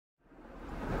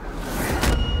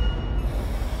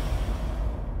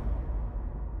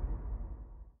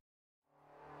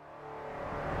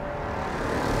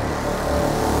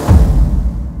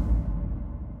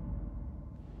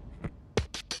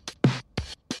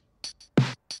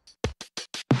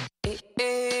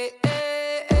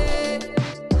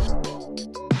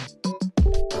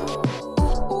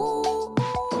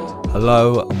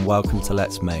Hello and welcome to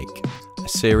Let's Make, a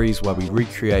series where we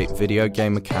recreate video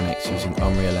game mechanics using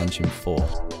Unreal Engine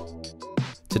 4.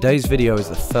 Today's video is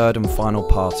the third and final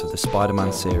part of the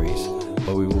Spider-Man series,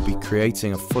 where we will be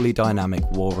creating a fully dynamic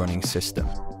wall running system.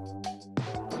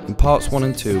 In parts 1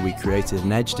 and 2 we created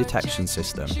an edge detection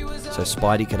system so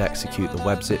Spidey could execute the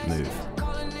web zip move,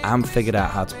 and figured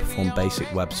out how to perform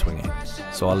basic web swinging,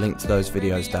 so I'll link to those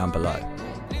videos down below.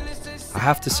 I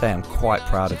have to say I'm quite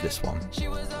proud of this one.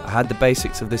 I had the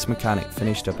basics of this mechanic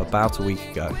finished up about a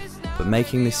week ago, but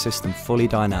making this system fully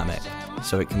dynamic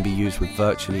so it can be used with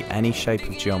virtually any shape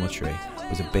of geometry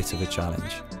was a bit of a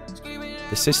challenge.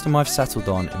 The system I've settled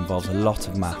on involves a lot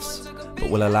of maths, but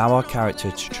will allow our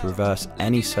character to traverse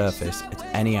any surface at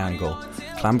any angle,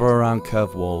 clamber around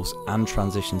curved walls and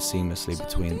transition seamlessly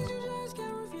between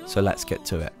them. So let's get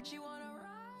to it.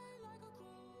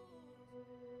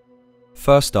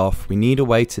 First off, we need a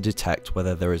way to detect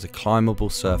whether there is a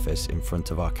climbable surface in front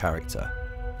of our character.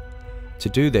 To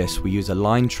do this, we use a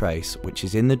line trace which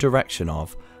is in the direction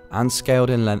of and scaled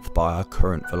in length by our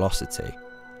current velocity.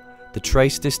 The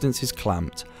trace distance is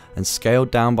clamped and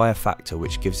scaled down by a factor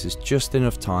which gives us just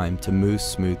enough time to move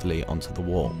smoothly onto the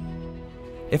wall.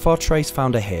 If our trace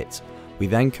found a hit, we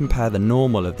then compare the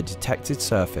normal of the detected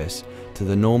surface to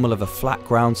the normal of a flat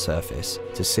ground surface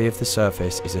to see if the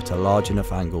surface is at a large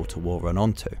enough angle to wall run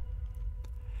onto.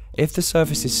 If the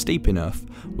surface is steep enough,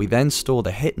 we then store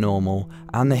the hit normal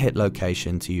and the hit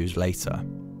location to use later.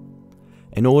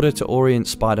 In order to orient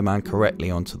Spider-Man correctly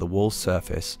onto the wall's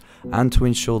surface and to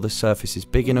ensure the surface is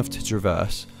big enough to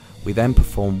traverse, we then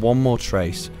perform one more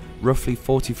trace, roughly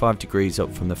 45 degrees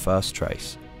up from the first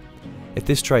trace. If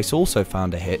this trace also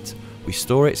found a hit, we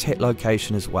store its hit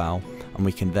location as well, and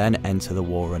we can then enter the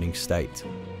wall running state.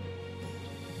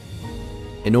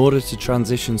 In order to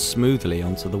transition smoothly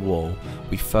onto the wall,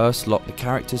 we first lock the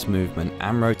character's movement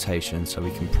and rotation so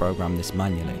we can program this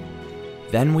manually.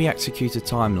 Then we execute a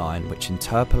timeline which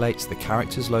interpolates the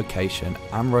character's location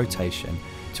and rotation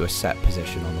to a set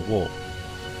position on the wall.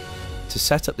 To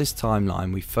set up this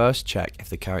timeline, we first check if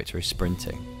the character is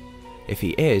sprinting. If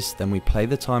he is, then we play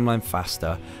the timeline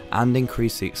faster and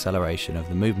increase the acceleration of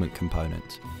the movement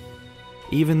component.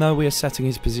 Even though we are setting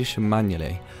his position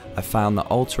manually, I found that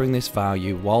altering this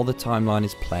value while the timeline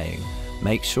is playing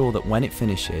makes sure that when it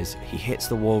finishes, he hits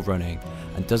the wall running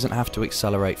and doesn't have to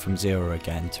accelerate from 0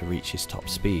 again to reach his top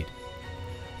speed.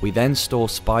 We then store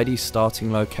Spidey's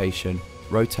starting location,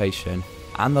 rotation,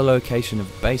 and the location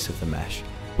of the base of the mesh,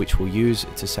 which we'll use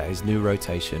to set his new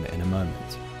rotation in a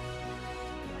moment.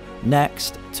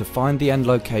 Next, to find the end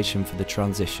location for the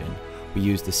transition, we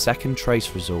use the second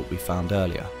trace result we found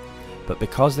earlier, but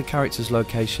because the character's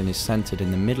location is centered in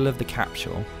the middle of the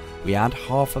capsule, we add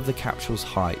half of the capsule's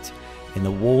height in the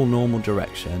wall normal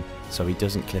direction so he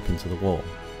doesn't clip into the wall.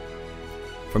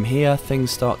 From here,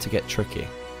 things start to get tricky.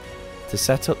 To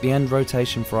set up the end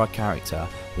rotation for our character,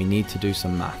 we need to do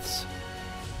some maths.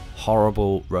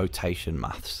 Horrible rotation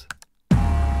maths.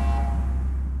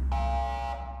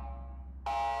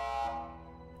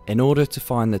 In order to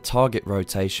find the target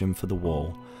rotation for the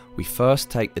wall, we first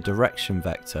take the direction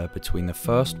vector between the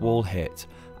first wall hit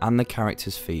and the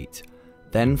character's feet,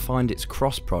 then find its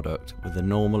cross product with the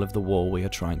normal of the wall we are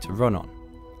trying to run on.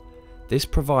 This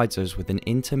provides us with an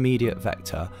intermediate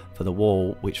vector for the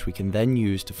wall which we can then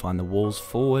use to find the wall's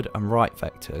forward and right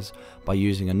vectors by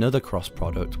using another cross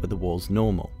product with the wall's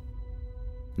normal.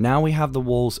 Now we have the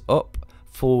wall's up,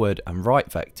 forward and right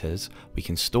vectors, we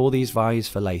can store these values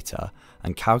for later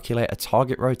and calculate a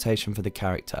target rotation for the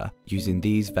character using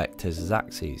these vectors as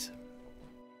axes.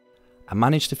 I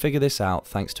managed to figure this out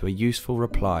thanks to a useful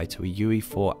reply to a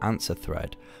UE4 answer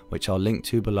thread, which I'll link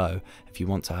to below if you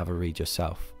want to have a read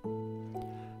yourself.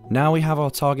 Now we have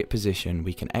our target position,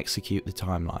 we can execute the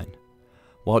timeline.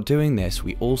 While doing this,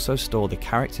 we also store the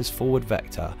character's forward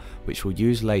vector, which we'll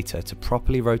use later to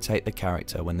properly rotate the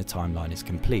character when the timeline is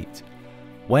complete.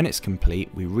 When it's complete,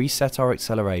 we reset our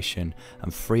acceleration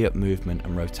and free up movement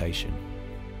and rotation.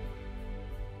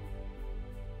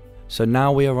 So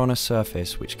now we are on a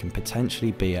surface which can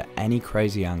potentially be at any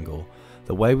crazy angle.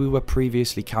 The way we were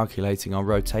previously calculating our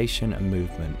rotation and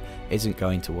movement isn't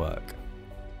going to work.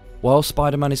 While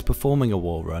Spider-Man is performing a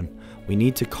wall run, we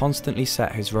need to constantly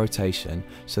set his rotation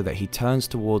so that he turns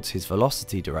towards his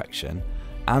velocity direction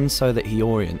and so that he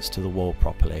orients to the wall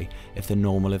properly if the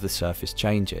normal of the surface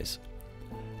changes.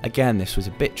 Again, this was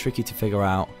a bit tricky to figure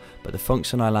out, but the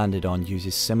function I landed on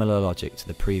uses similar logic to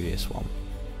the previous one.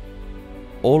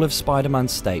 All of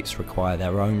Spider-Man's states require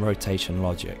their own rotation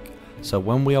logic, so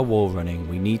when we are wall running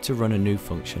we need to run a new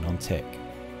function on tick.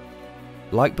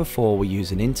 Like before, we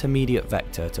use an intermediate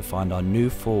vector to find our new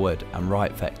forward and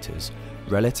right vectors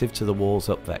relative to the wall's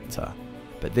up vector,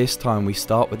 but this time we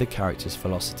start with the character's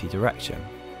velocity direction.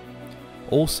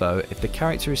 Also, if the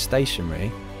character is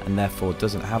stationary and therefore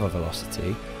doesn't have a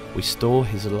velocity, we store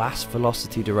his last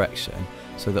velocity direction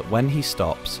so that when he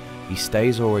stops, he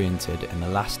stays oriented in the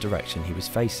last direction he was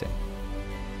facing.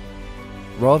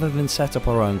 Rather than set up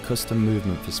our own custom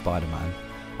movement for Spider-Man,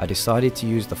 I decided to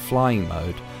use the flying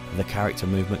mode of the character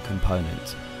movement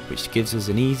component, which gives us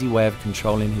an easy way of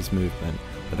controlling his movement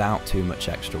without too much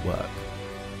extra work.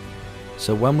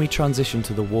 So when we transition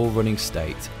to the wall running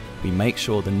state, we make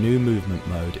sure the new movement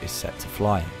mode is set to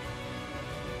flying.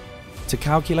 To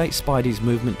calculate Spidey's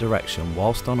movement direction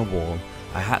whilst on a wall,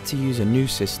 I had to use a new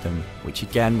system, which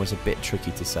again was a bit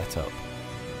tricky to set up.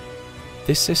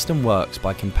 This system works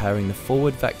by comparing the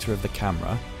forward vector of the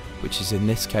camera, which is in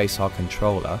this case our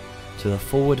controller, to the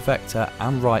forward vector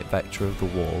and right vector of the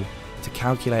wall to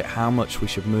calculate how much we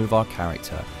should move our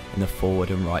character in the forward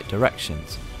and right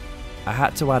directions. I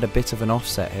had to add a bit of an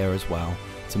offset here as well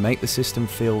to make the system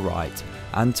feel right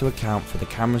and to account for the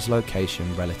camera's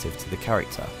location relative to the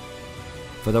character.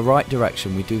 For the right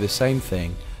direction we do the same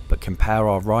thing but compare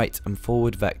our right and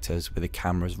forward vectors with the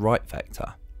camera's right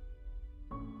vector.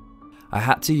 I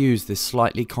had to use this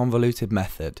slightly convoluted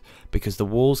method because the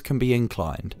walls can be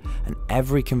inclined and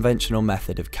every conventional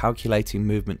method of calculating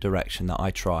movement direction that I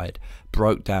tried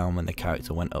broke down when the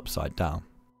character went upside down.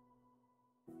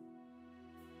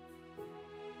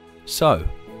 So,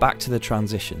 back to the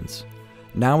transitions.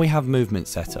 Now we have movement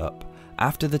set up.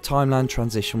 After the timeline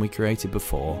transition we created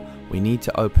before, we need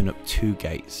to open up two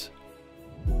gates.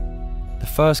 The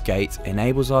first gate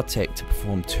enables our tick to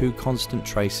perform two constant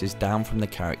traces down from the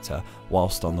character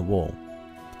whilst on the wall.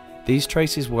 These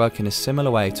traces work in a similar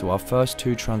way to our first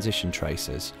two transition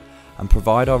traces and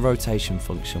provide our rotation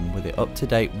function with the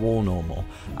up-to-date wall normal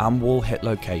and wall hit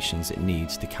locations it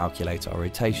needs to calculate our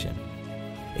rotation.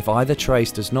 If either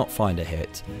trace does not find a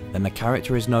hit, then the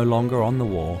character is no longer on the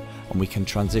wall and we can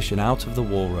transition out of the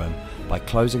wall run by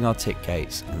closing our tick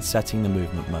gates and setting the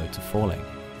movement mode to falling.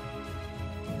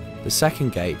 The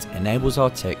second gate enables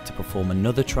our tick to perform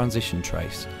another transition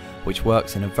trace, which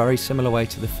works in a very similar way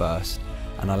to the first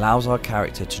and allows our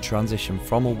character to transition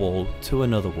from a wall to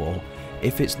another wall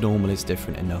if its normal is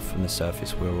different enough from the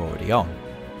surface we're already on.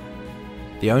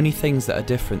 The only things that are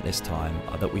different this time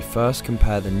are that we first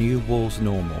compare the new wall's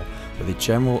normal with a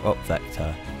general up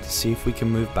vector to see if we can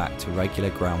move back to regular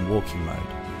ground walking mode,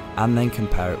 and then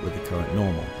compare it with the current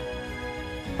normal.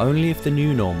 Only if the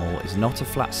new normal is not a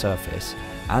flat surface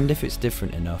and if it's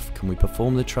different enough can we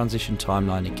perform the transition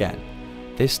timeline again,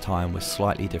 this time with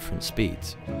slightly different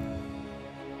speeds.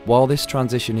 While this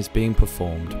transition is being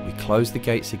performed, we close the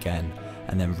gates again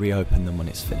and then reopen them when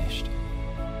it's finished.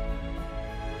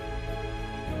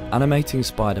 Animating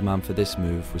Spider-Man for this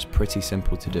move was pretty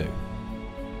simple to do.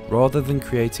 Rather than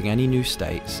creating any new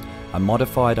states, I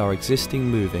modified our existing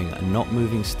moving and not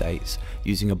moving states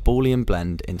using a Boolean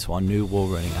blend into our new wall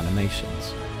running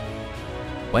animations.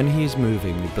 When he is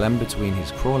moving, we blend between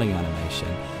his crawling animation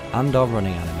and our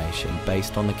running animation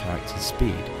based on the character's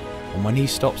speed, and when he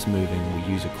stops moving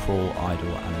we use a crawl idle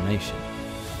animation.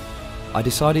 I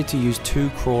decided to use two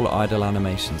crawl idle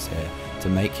animations here to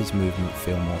make his movement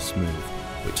feel more smooth,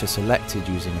 which are selected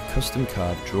using a custom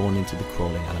curve drawn into the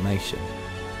crawling animation.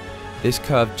 This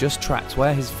curve just tracks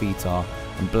where his feet are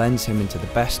and blends him into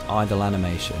the best idle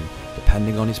animation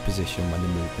depending on his position when the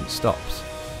movement stops.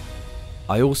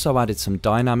 I also added some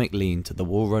dynamic lean to the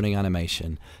wall running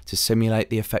animation to simulate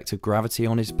the effect of gravity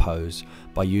on his pose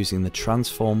by using the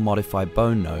transform modify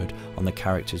bone node on the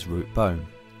character's root bone.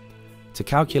 To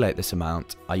calculate this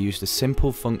amount, I used a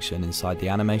simple function inside the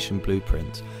animation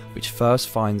blueprint which first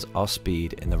finds our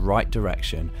speed in the right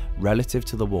direction relative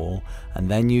to the wall and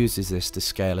then uses this to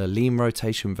scale a lean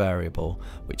rotation variable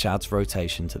which adds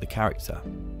rotation to the character.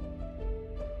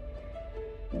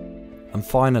 And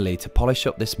finally, to polish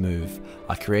up this move,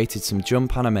 I created some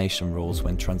jump animation rules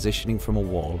when transitioning from a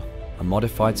wall and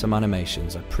modified some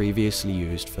animations I previously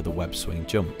used for the web swing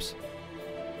jumps.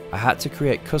 I had to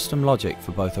create custom logic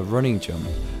for both a running jump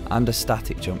and a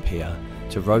static jump here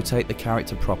to rotate the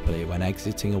character properly when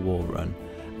exiting a wall run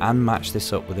and match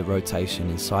this up with a rotation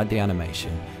inside the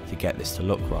animation to get this to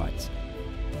look right.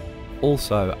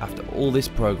 Also, after all this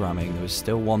programming, there was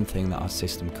still one thing that our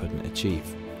system couldn't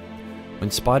achieve. When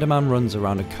Spider-Man runs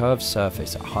around a curved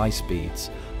surface at high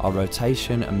speeds, our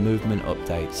rotation and movement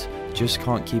updates just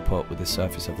can't keep up with the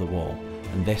surface of the wall,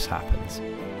 and this happens.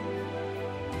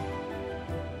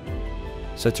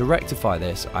 So to rectify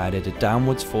this, I added a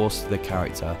downwards force to the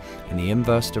character in the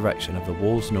inverse direction of the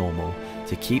wall's normal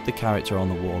to keep the character on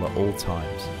the wall at all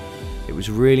times. It was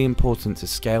really important to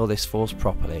scale this force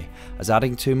properly, as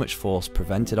adding too much force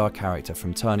prevented our character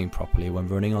from turning properly when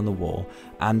running on the wall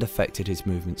and affected his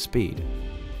movement speed.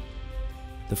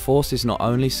 The force is not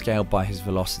only scaled by his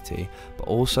velocity, but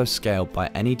also scaled by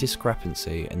any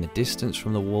discrepancy in the distance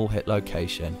from the wall hit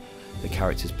location the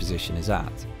character's position is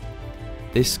at.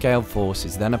 This scaled force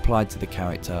is then applied to the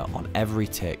character on every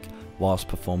tick whilst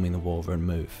performing the wall run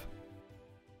move.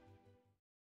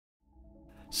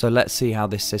 So let's see how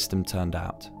this system turned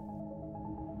out.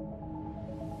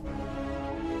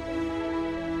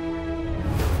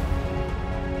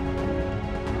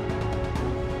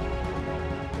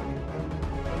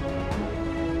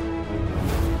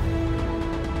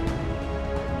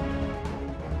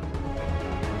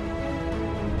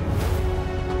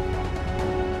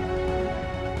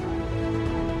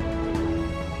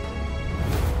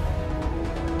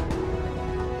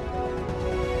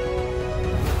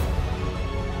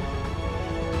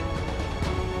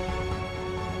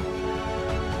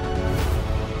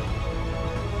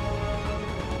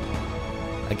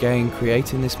 Again,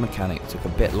 creating this mechanic took a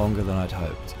bit longer than I'd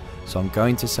hoped, so I'm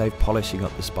going to save polishing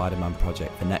up the Spider-Man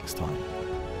project for next time.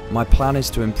 My plan is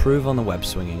to improve on the web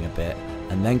swinging a bit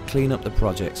and then clean up the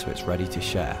project so it's ready to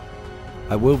share.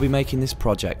 I will be making this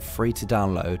project free to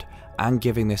download and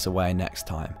giving this away next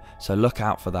time, so look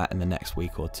out for that in the next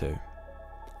week or two.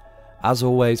 As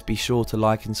always, be sure to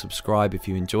like and subscribe if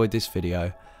you enjoyed this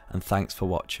video, and thanks for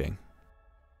watching.